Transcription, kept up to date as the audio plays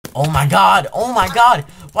Oh my god! Oh my god!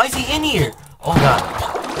 Why is he in here? Oh god.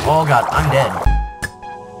 Oh god, I'm dead.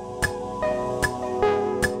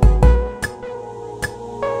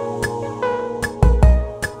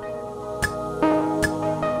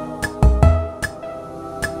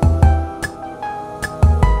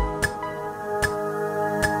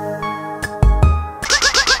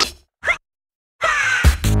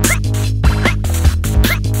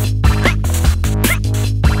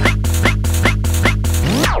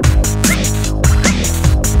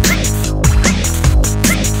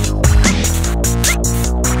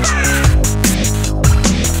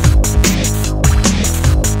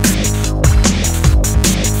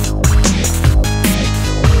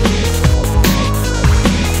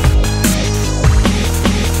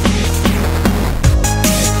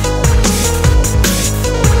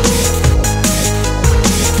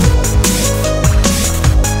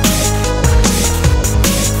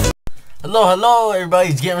 Hello everybody,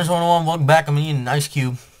 it's Gamers101, welcome back. I'm eating an ice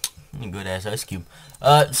cube. A good ass ice cube.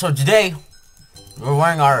 So today, we're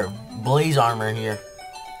wearing our blaze armor here.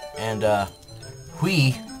 And,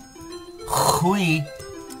 we are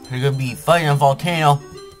gonna be fighting a volcano.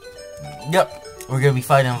 Yep, we're gonna be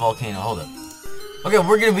fighting a volcano, hold up. Okay,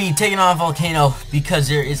 we're gonna be taking on a volcano because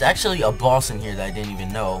there is actually a boss in here that I didn't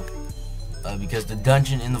even know. Because the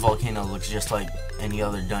dungeon in the volcano looks just like any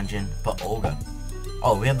other dungeon, but oh god.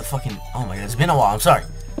 Oh, we have the fucking... Oh my god, it's been a while. I'm sorry.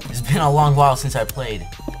 It's been a long while since I played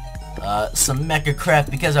some MECHACRAFT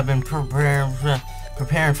because I've been preparing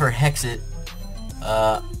for Hexit.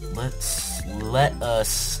 Let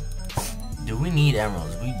us... Do we need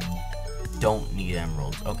emeralds? We don't need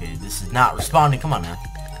emeralds. Okay, this is not responding. Come on now.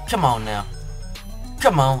 Come on now.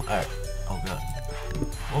 Come on. Alright. Oh god.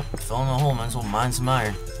 Oh, fell in the hole. Might as well mine some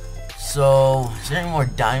iron. So, is there any more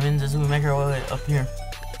diamonds as we make our way up here?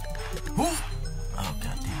 Woo! Oh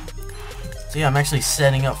god damn. So yeah, I'm actually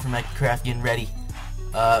setting up for MECHACRAFT, getting ready.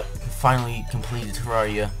 Finally completed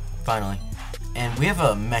Terraria. Finally. And we have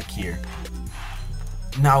a mech here.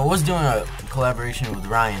 Now I was doing a collaboration with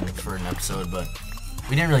Ryan for an episode, but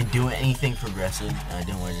we didn't really do anything progressive. I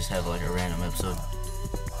didn't want to just have like a random episode.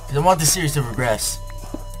 Because I want this series to progress.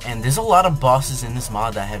 And there's a lot of bosses in this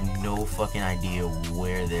mod that I have no fucking idea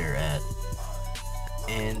where they're at.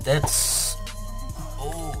 And that's...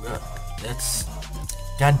 Oh god. That's...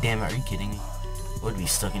 God damn it, are you kidding me? I would be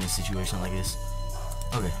stuck in a situation like this.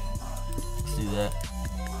 Okay. Let's do that.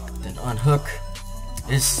 Then unhook.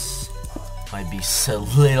 This might be a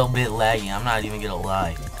little bit laggy, I'm not even gonna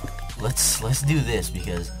lie. Let's do this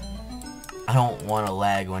because I don't want to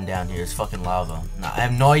lag when down here. It's fucking lava. Now, I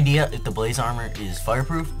have no idea if the blaze armor is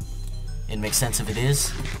fireproof. It makes sense if it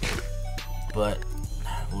is. But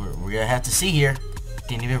we're gonna have to see here.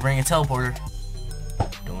 Didn't even bring a teleporter.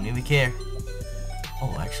 Don't even care.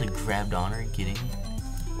 Oh, I actually grabbed on her. Are you kidding me?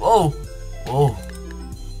 Whoa! Whoa.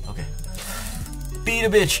 Okay. Beat a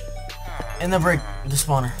bitch. And then break the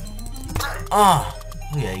spawner. Ah!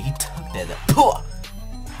 Oh yeah, you took that.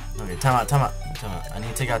 Okay, time out. I need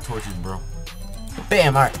to take out torches, bro.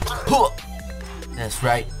 Bam! Alright. That's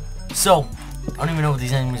right. So, I don't even know what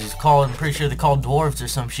these enemies is called. I'm pretty sure they're called dwarves or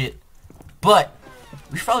some shit. But,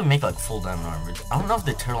 we should probably make like full diamond armor. I don't know if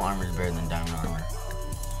the turtle armor is better than diamond armor.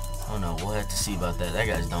 Oh no, we'll have to see about that. That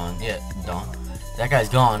guy's gone. Yeah, gone. That guy's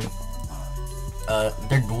gone.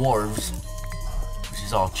 They're dwarves. Which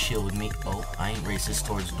is all chill with me. Oh, I ain't racist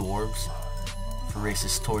towards dwarves. If you're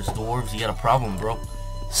racist towards dwarves, you got a problem, bro.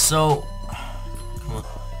 So, come on.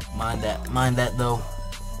 Mind that though.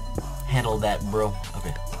 Handle that, bro.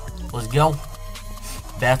 Okay. Let's go.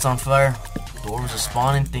 Bats on fire. Dwarves are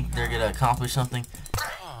spawning. Think they're gonna accomplish something.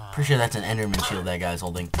 Pretty sure that's an Enderman shield that guy's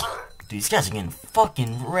holding. Dude, these guys are getting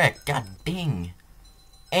fucking wrecked. God dang.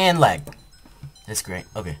 And lag. That's great.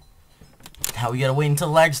 Okay. Now we gotta wait until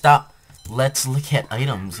the lag stop. Let's look at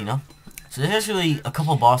items, you know? So there's actually a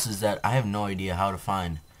couple bosses that I have no idea how to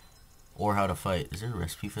find. Or how to fight. Is there a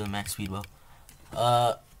recipe for the max speed bow?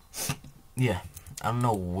 Yeah. I don't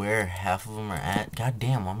know where half of them are at. God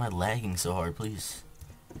damn, why am I lagging so hard? Please.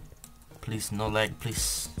 Please, no lag,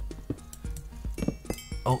 please.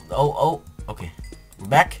 Oh. Okay.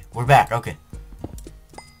 We're back. Okay.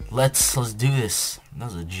 Let's do this. That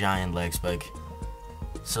was a giant lag spike.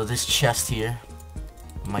 So this chest here,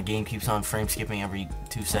 my game keeps on frame skipping every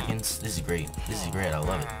 2 seconds. This is great.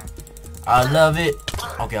 I love it.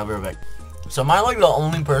 Okay, I'll be right back. So am I like the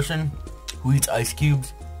only person who eats ice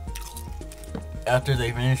cubes after they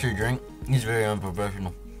finish their drink? He's very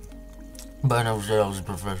unprofessional. But I never said I was a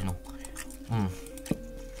professional.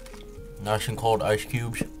 Nice and cold ice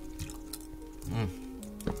cubes.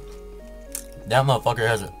 That motherfucker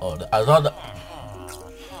has it. Oh, I thought that.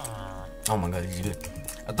 Oh my god, he's good.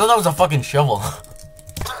 I thought that was a fucking shovel.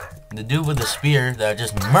 The dude with the spear that I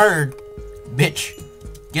just murdered. Bitch.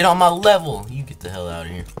 Get on my level. You get the hell out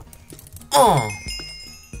of here.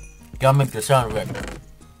 Gotta make the sound effect.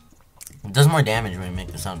 It does more damage when you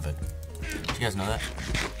make the sound effect. Did you guys know that?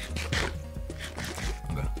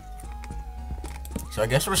 Okay. So I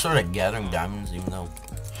guess we're sort of gathering diamonds even though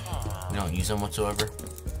we don't use them whatsoever.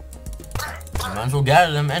 I might as well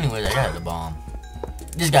gather them anyways. I got the bomb.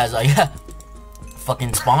 This guy's like,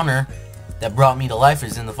 fucking spawner that brought me to life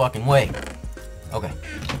is in the fucking way. Okay.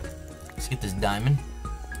 Let's get this diamond.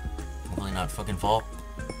 Hopefully not fucking fall.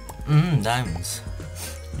 Diamonds.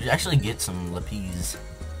 We should actually get some lapis.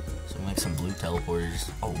 So we make some blue teleporters.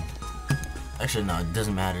 Oh. Actually, no, it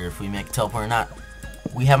doesn't matter if we make a teleport or not.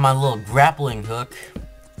 We have my little grappling hook,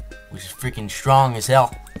 which is freaking strong as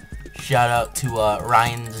hell. Shout out to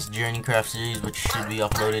Ryan's Journeycraft series, which should be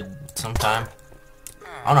uploaded sometime.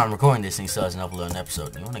 Oh no, I'm recording this thing so it doesn't upload an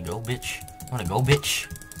episode. You wanna go, bitch? You wanna go, bitch?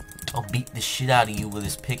 I'll beat the shit out of you with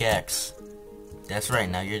this pickaxe. That's right,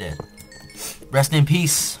 now you're dead. Rest in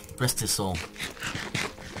peace. Rest his soul.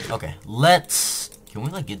 Okay, let's... Can we,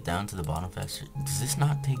 like, get down to the bottom faster? Does this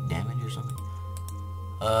not take damage or something?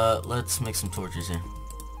 Let's make some torches here.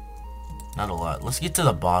 Not a lot. Let's get to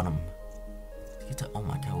the bottom. Let's get to... Oh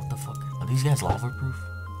my god, what the fuck? Are these guys lava-proof?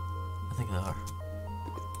 I think they are.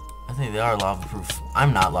 I think they are lava-proof.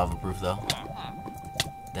 I'm not lava-proof, though.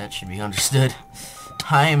 That should be understood.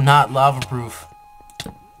 I am not lava-proof.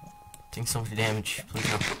 Taking so much damage. Please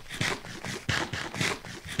no.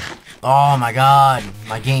 Oh my god.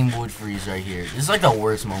 My game would freeze right here. This is like the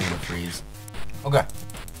worst moment to freeze. Okay.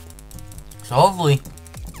 So hopefully,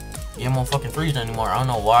 the game won't fucking freeze anymore. I don't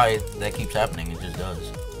know why that keeps happening. It just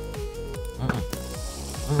does.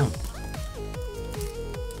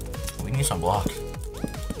 We need some blocks.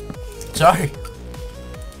 Sorry.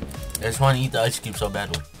 I just want to eat the ice cube so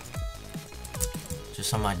badly. Just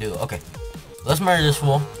something I do. Okay. Let's murder this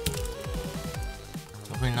fool.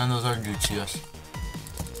 Hopefully none of those other dudes see us.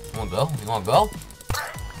 You wanna go? You wanna go?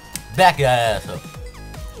 Back your ass up.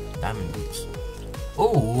 Diamond boots.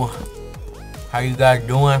 Ooh. How you guys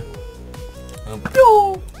doing?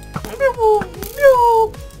 Pew! Pew!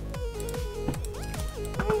 Pew!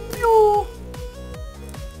 Pew!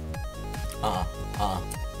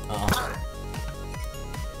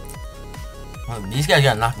 Well, these guys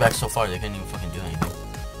got knocked back so far they couldn't even fucking do anything.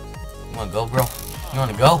 You wanna go, bro? You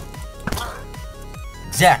wanna go?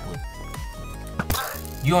 Exactly.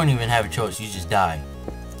 You don't even have a choice, you just die.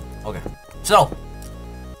 Okay. So,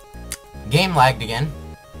 game lagged again.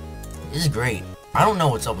 This is great. I don't know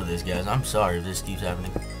what's up with this, guys. I'm sorry if this keeps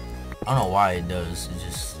happening. I don't know why it does. It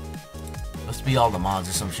just must be all the mods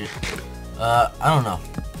or some shit. I don't know.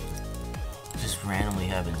 It just randomly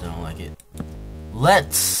happens. I don't like it.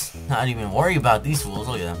 Let's not even worry about these fools.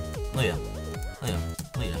 Look at them. Look at them. Look at him.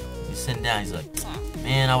 Look at him. He's sitting down. He's like,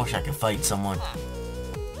 man, I wish I could fight someone.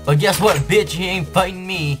 But guess what, bitch? He ain't fighting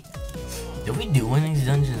me. Did we do one of these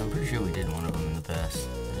dungeons? I'm pretty sure we did one of them in the past.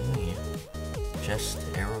 Chest,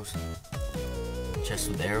 arrows. Chest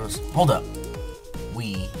with arrows. Hold up.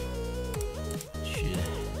 We should...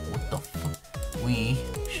 What the fuck? We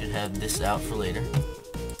should have this out for later.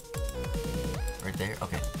 Right there.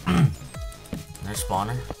 Okay. There's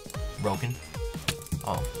spawner. Broken.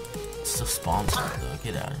 Oh. It still spawns though.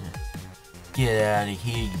 Get out of here. Get out of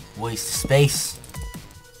here, you waste of space.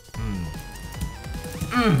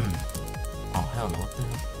 Oh, hell no. What the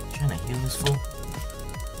hell? You trying to heal this fool?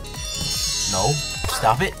 No.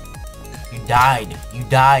 Stop it. You died. You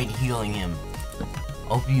died healing him.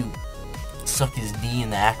 Hope you suck his D in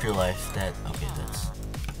the afterlife. Okay,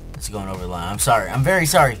 that's going over the line. I'm sorry. I'm very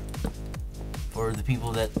sorry. For the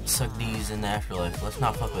people that suck D's in the afterlife. Let's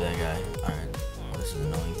not fuck with that guy. Alright. Oh, this is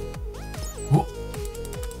annoying. Whoop.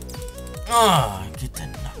 Get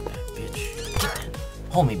that knockback, bitch. Get that.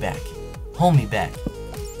 Hold me back. Hold me back.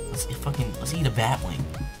 Let's eat a bat wing.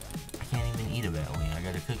 I can't even eat a bat wing. I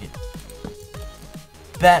gotta cook it.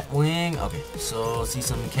 Bat wing. Okay, so let's eat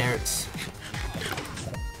some carrots.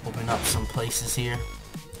 Open up some places here.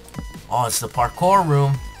 Oh, it's the parkour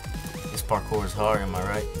room. This parkour is hard, am I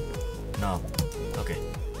right? No. Okay.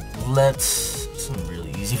 Let's... Some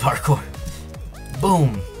really easy parkour.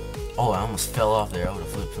 Boom. Oh, I almost fell off there. I would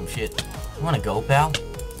have flipped some shit. You wanna go, pal?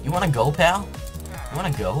 You wanna go, pal? You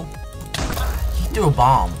wanna go? He threw a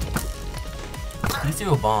bomb. He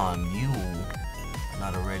threw a bomb. You are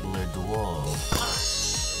not a regular dwarf.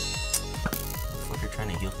 Motherfucker trying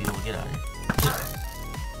to heal people. Get out of here.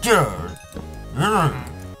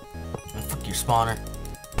 Fuck your spawner.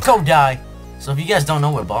 Go die. So if you guys don't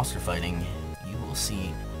know what boss you're fighting, you will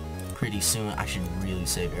see pretty soon. I should really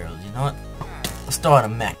save arrows. You know what? Let's throw out a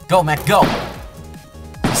mech. Go, mech, go!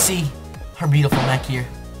 You see her beautiful mech here?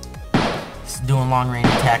 It's doing long range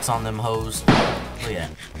attacks on them hoes. Look at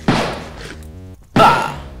that.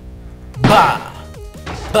 Bah! Bah!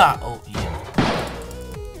 Bah! Oh, yeah.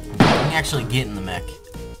 Let me actually get in the mech.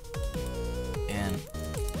 And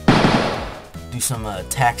do some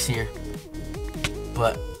attacks here.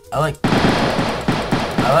 But I like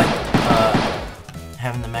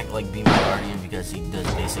having the mech like be my guardian because he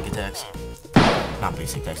does basic attacks. Not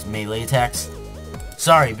basic attacks, melee attacks.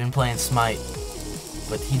 Sorry, been playing Smite.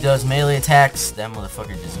 But he does melee attacks. That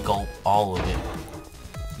motherfucker just gulp all of it.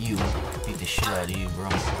 You. Beat the shit out of you, bro.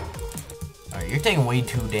 Alright, you're taking way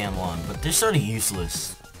too damn long, but they're sort of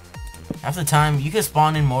useless. Half the time, you can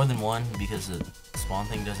spawn in more than one because the spawn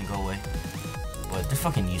thing doesn't go away. But they're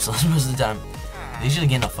fucking useless most of the time. They usually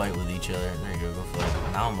get in a fight with each other. There you go, go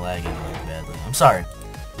fight. Now I'm lagging really badly. I'm sorry.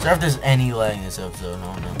 Sorry if there's any lag in this episode.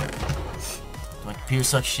 No. My computer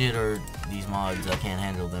sucks shit or these mods, I can't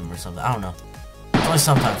handle them or something. I don't know. It's only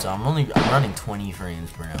sometimes, so I'm running 20 frames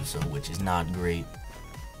per episode, which is not great.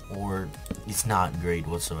 Or, it's not great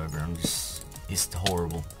whatsoever. It's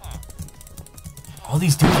horrible. All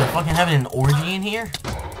these dudes are fucking having an orgy in here?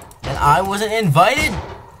 And I wasn't invited?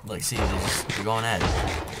 Like, see, they're going at it.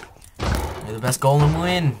 May the best golem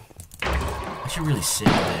win. I should really save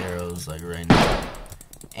the arrows, like, right now.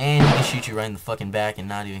 And he can shoot you right in the fucking back and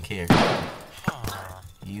not even care.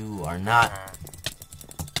 You are not.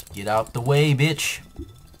 Get out the way, bitch.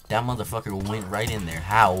 That motherfucker went right in there.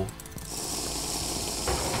 How?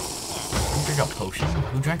 Who drank a potion?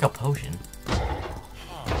 Who drank a potion?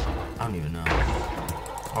 I don't even know.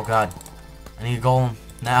 Oh god. I need a golem.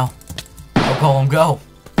 Now. Go golem, go.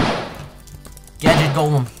 Gadget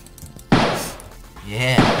golem.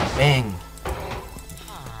 Yeah. Bang.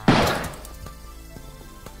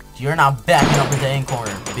 You're not backing up into any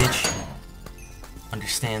corner, bitch.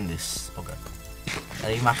 Understand this. Okay.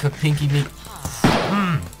 I eat my cooked pinky meat.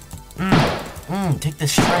 Take the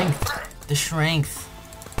strength. The strength.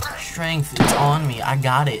 Strength. It's on me. I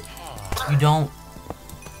got it. You don't.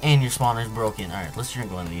 And your spawner's broken. Alright, let's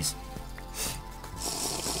drink one of these.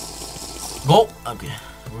 Go! Okay.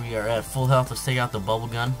 We are at full health. Let's take out the bubble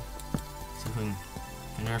gun. See if we can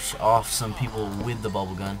finish off some people with the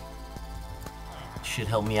bubble gun. Should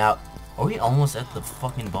help me out. Are we almost at the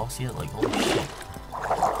fucking boss yet? Like, holy shit.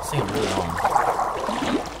 This thing is really long.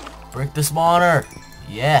 Break the spawner!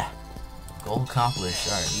 Yeah! Goal accomplished.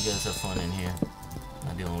 Alright, you guys have fun in here.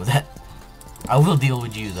 Not dealing with that. I will deal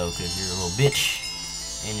with you, though, because you're a little bitch.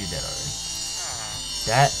 And you're dead already.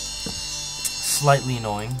 That, slightly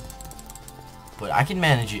annoying. But I can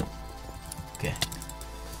manage it. Okay.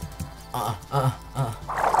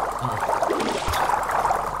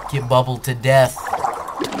 Get bubbled to death.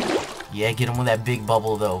 Yeah, get him with that big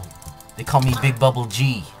bubble, though. They call me Big Bubble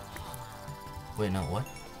G. Wait, no, what?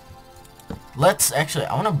 Let's, actually,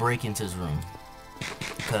 I want to break into his room.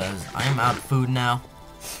 Because I am out of food now.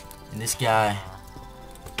 And this guy,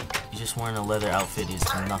 he's just wearing a leather outfit. He's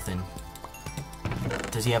nothing.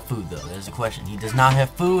 Does he have food, though? There's a question. He does not have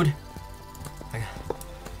food.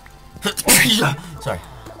 Sorry.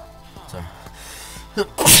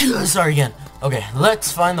 Sorry again. Okay,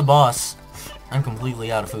 let's find the boss. I'm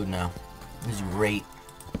completely out of food now. This is great.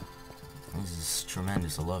 This is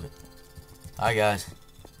tremendous. I love it. Hi, guys.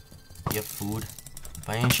 You have food?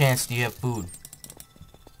 By any chance, do you have food?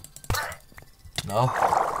 No?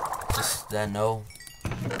 Just that no?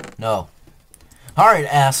 No. Alright,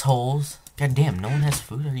 assholes. God damn, no one has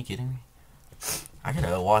food? Are you kidding me? I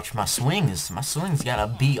gotta watch my swings. My swings gotta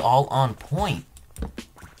be all on point.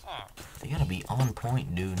 They gotta be on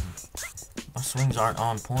point, dude. My swings aren't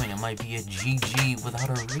on point. It might be a GG without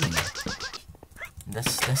a read.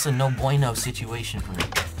 That's a no bueno situation for me.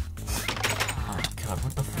 Oh my god,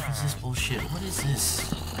 what the fuck is this bullshit? What is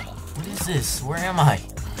this? What is this? Where am I?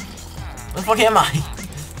 Where the fuck am I?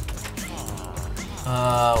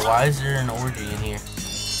 Why is there an orgy in here?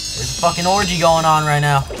 There's a fucking orgy going on right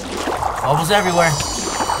now. Bubbles everywhere.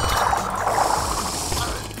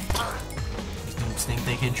 Dudes think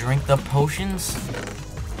they can drink the potions?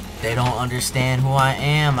 They don't understand who I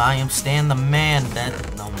am. I am Stan the Man.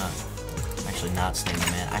 No, I'm not. I'm actually not Stan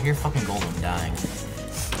the Man. I hear fucking Golem dying.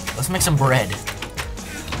 Let's make some bread.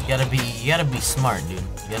 You gotta be smart, dude.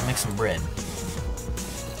 You gotta make some bread.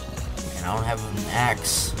 And I don't have an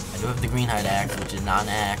axe. I do have the greenhide axe, which is not an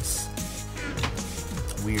axe.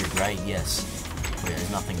 It's weird, right? Yes. Oh, yeah,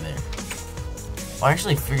 there's nothing there. Well, I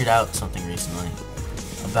actually figured out something recently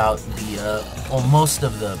about the, well, most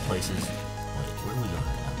of the places. Wait, where are we going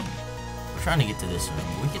right now? We're trying to get to this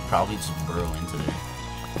room. We could probably just burrow into there.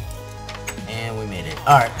 And we made it.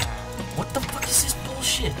 Alright. What What the fuck is this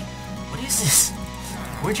bullshit? What is this?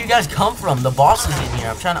 Where'd you guys come from? The boss is in here.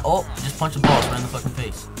 I'm trying to... Oh, just punch the boss right in the fucking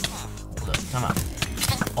face. Hold up, come on.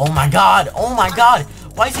 Oh my god! Oh my god!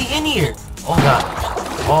 Why is he in here? Oh god.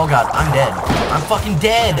 Oh god, I'm dead. I'm fucking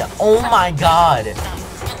dead. Oh my god.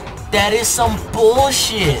 That is some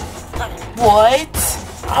bullshit. What?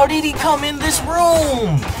 How did he come in this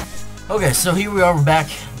room? Okay, so here we are, we're back.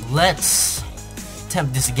 Let's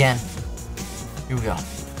attempt this again. Here we go.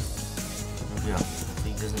 Here we go.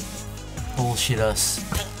 He doesn't bullshit us.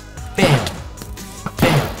 Bam!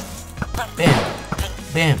 Bam! Bam!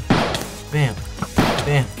 Bam! Bam!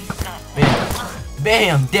 Bam! Bam!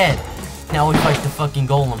 Bam! Dead! Now we fight the fucking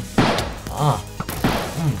golem.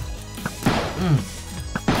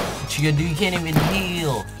 What you gonna do? You can't even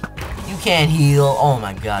heal. You can't heal. Oh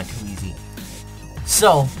my god, too easy.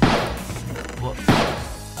 So, well,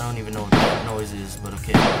 I don't even know what that noise is, but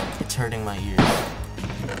okay. It's hurting my ears.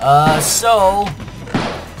 So,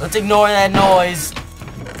 let's ignore that noise.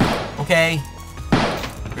 Okay.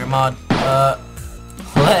 Grandma,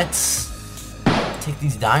 let's take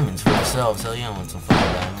these diamonds for ourselves. Hell yeah, I want some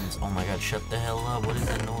fucking diamonds. Oh my god, shut the hell up. What is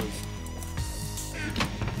that noise?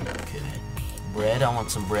 Okay. Bread, I want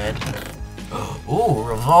some bread. Ooh,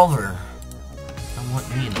 revolver. I want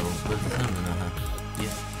me a revolver.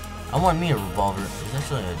 Yeah. I want me a revolver. It's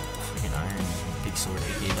actually a freaking iron big sword,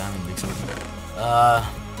 aka diamond big sword.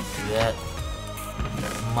 Do that.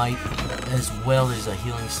 Might, as well as a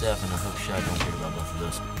healing staff and a hook shot. Don't care about both of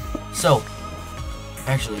those. So,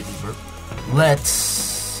 actually,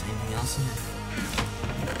 let's... Anything else in here?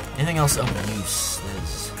 Anything else of use? That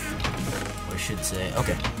is what I should say.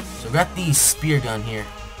 Okay, so we got the spear gun here.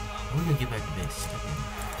 How are we gonna get back to base?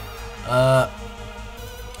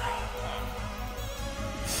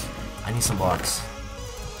 I need some blocks.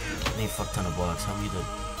 I need a fuck ton of blocks. How do we do?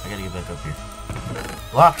 I gotta get back up here.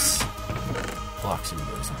 Blocks! Blocks, here we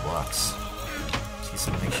go, some blocks. Let's get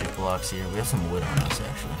some makeshift blocks here. We have some wood on us,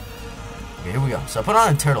 actually. Okay, here we go. So I put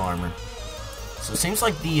on a turtle armor. So it seems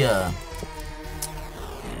like the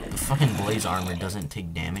fucking blaze armor doesn't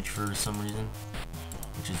take damage for some reason.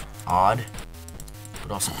 Which is odd.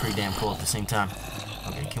 But also pretty damn cool at the same time.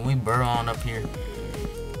 Okay, can we burrow on up here?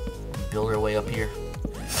 Build our way up here.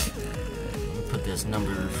 Put this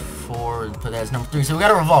number 4 and put that as number 3. So we got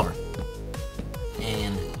a revolver.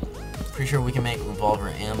 And pretty sure we can make revolver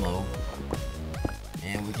ammo.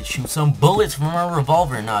 And we can shoot some bullets from our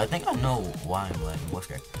revolver. Now I think I know why I'm lagging. What's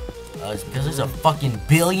that? It's because there's a fucking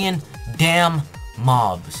billion damn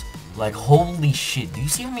mobs. Like holy shit. Do you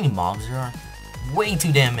see how many mobs there are? Way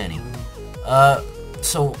too damn many.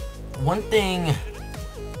 So one thing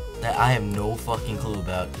that I have no fucking clue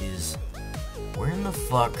about is where in the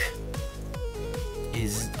fuck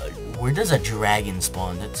is where does a dragon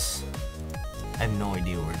spawn? That's I have no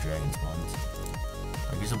idea where a dragon spawns.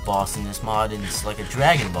 Like there's a boss in this mod and it's like a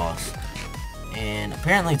dragon boss. And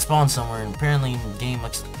apparently it spawns somewhere and apparently the game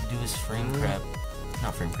likes to do this frame crap.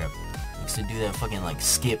 Not frame crap. Likes to do that fucking like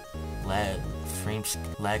skip lag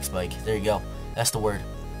spike. There you go. That's the word.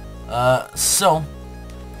 So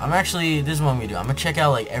I'm actually this is what I'm gonna do. I'm gonna check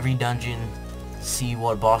out like every dungeon, see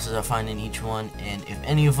what bosses I find in each one, and if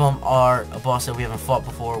any of them are a boss that we haven't fought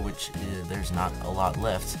before, which there's not a lot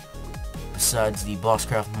left besides the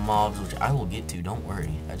bosscraft mobs, which I will get to, don't worry.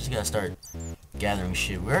 I just gotta start gathering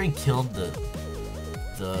shit. We already killed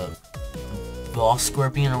the boss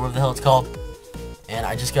scorpion or whatever the hell it's called, and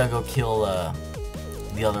I just gotta go kill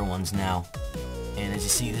the other ones now. And as you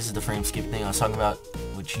see, this is the frame skip thing I was talking about,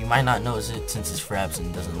 which you might not notice it since it's Fraps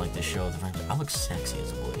and doesn't like to show the frame. I look sexy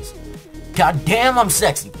as a blaze. God damn, I'm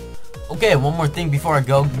sexy. Okay, one more thing before I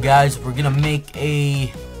go, guys. We're gonna make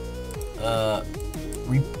a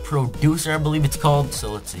reproducer, I believe it's called.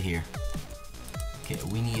 So let's see here. Okay,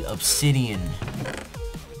 we need obsidian.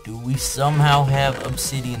 Do we somehow have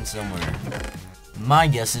obsidian somewhere? My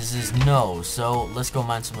guess is no. So let's go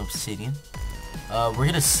mine some obsidian. We're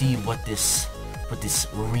gonna see what this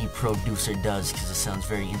reproducer does because it sounds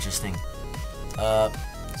very interesting. So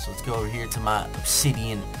let's go over here to my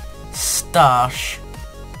obsidian stash.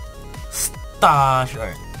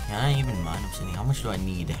 Alright, can I even mine obsidian? How much do I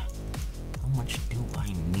need? How much do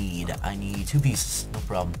I need? I need 2 pieces. No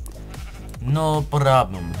problem. No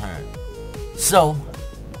problem. Alright. So,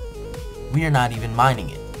 we are not even mining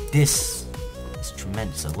it. This is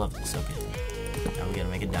tremendous. I love this. Okay. Now we gotta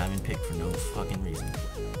make a diamond pick for no fucking reason.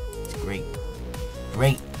 It's great.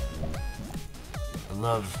 Great. I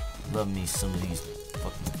love me some of these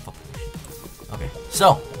fucking shit. Okay,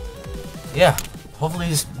 so yeah, hopefully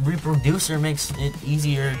this reproducer makes it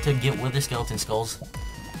easier to get wither skeleton skulls.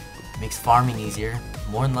 Makes farming easier.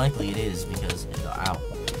 More than likely it is because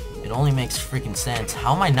it It only makes freaking sense.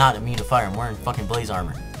 How am I not immune to fire? I'm wearing fucking blaze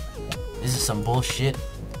armor. This is some bullshit.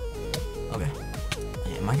 Okay.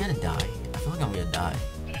 Hey, am I gonna die? I feel like I'm gonna die.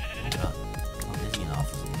 Oh, this is getting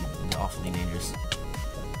awfully dangerous.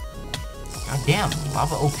 God damn,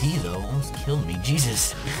 lava OP though. Almost killed me.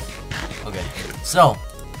 Jesus. Okay. So,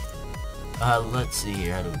 let's see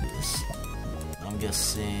here. How do we do this? I'm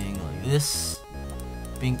guessing like this.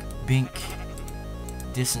 Bink, bink.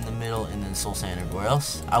 This in the middle, and then soul sand everywhere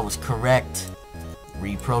else. I was correct.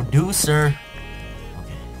 Reproducer.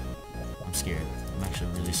 Okay. I'm scared. I'm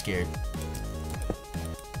actually really scared.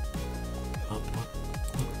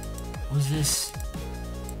 What is this?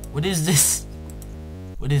 What is this?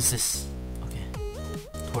 What is this? Okay.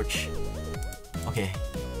 Torch. Okay.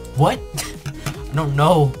 What? I don't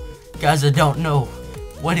know. Guys, I don't know.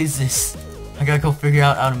 What is this? I gotta go figure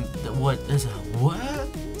out how to, what is what?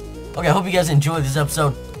 Okay, I hope you guys enjoyed this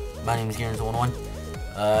episode. My name is Garens101.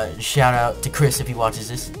 Shout out to Chris if he watches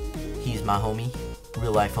this. He's my homie.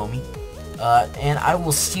 Real life homie. And I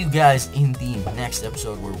will see you guys in the next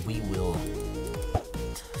episode where we will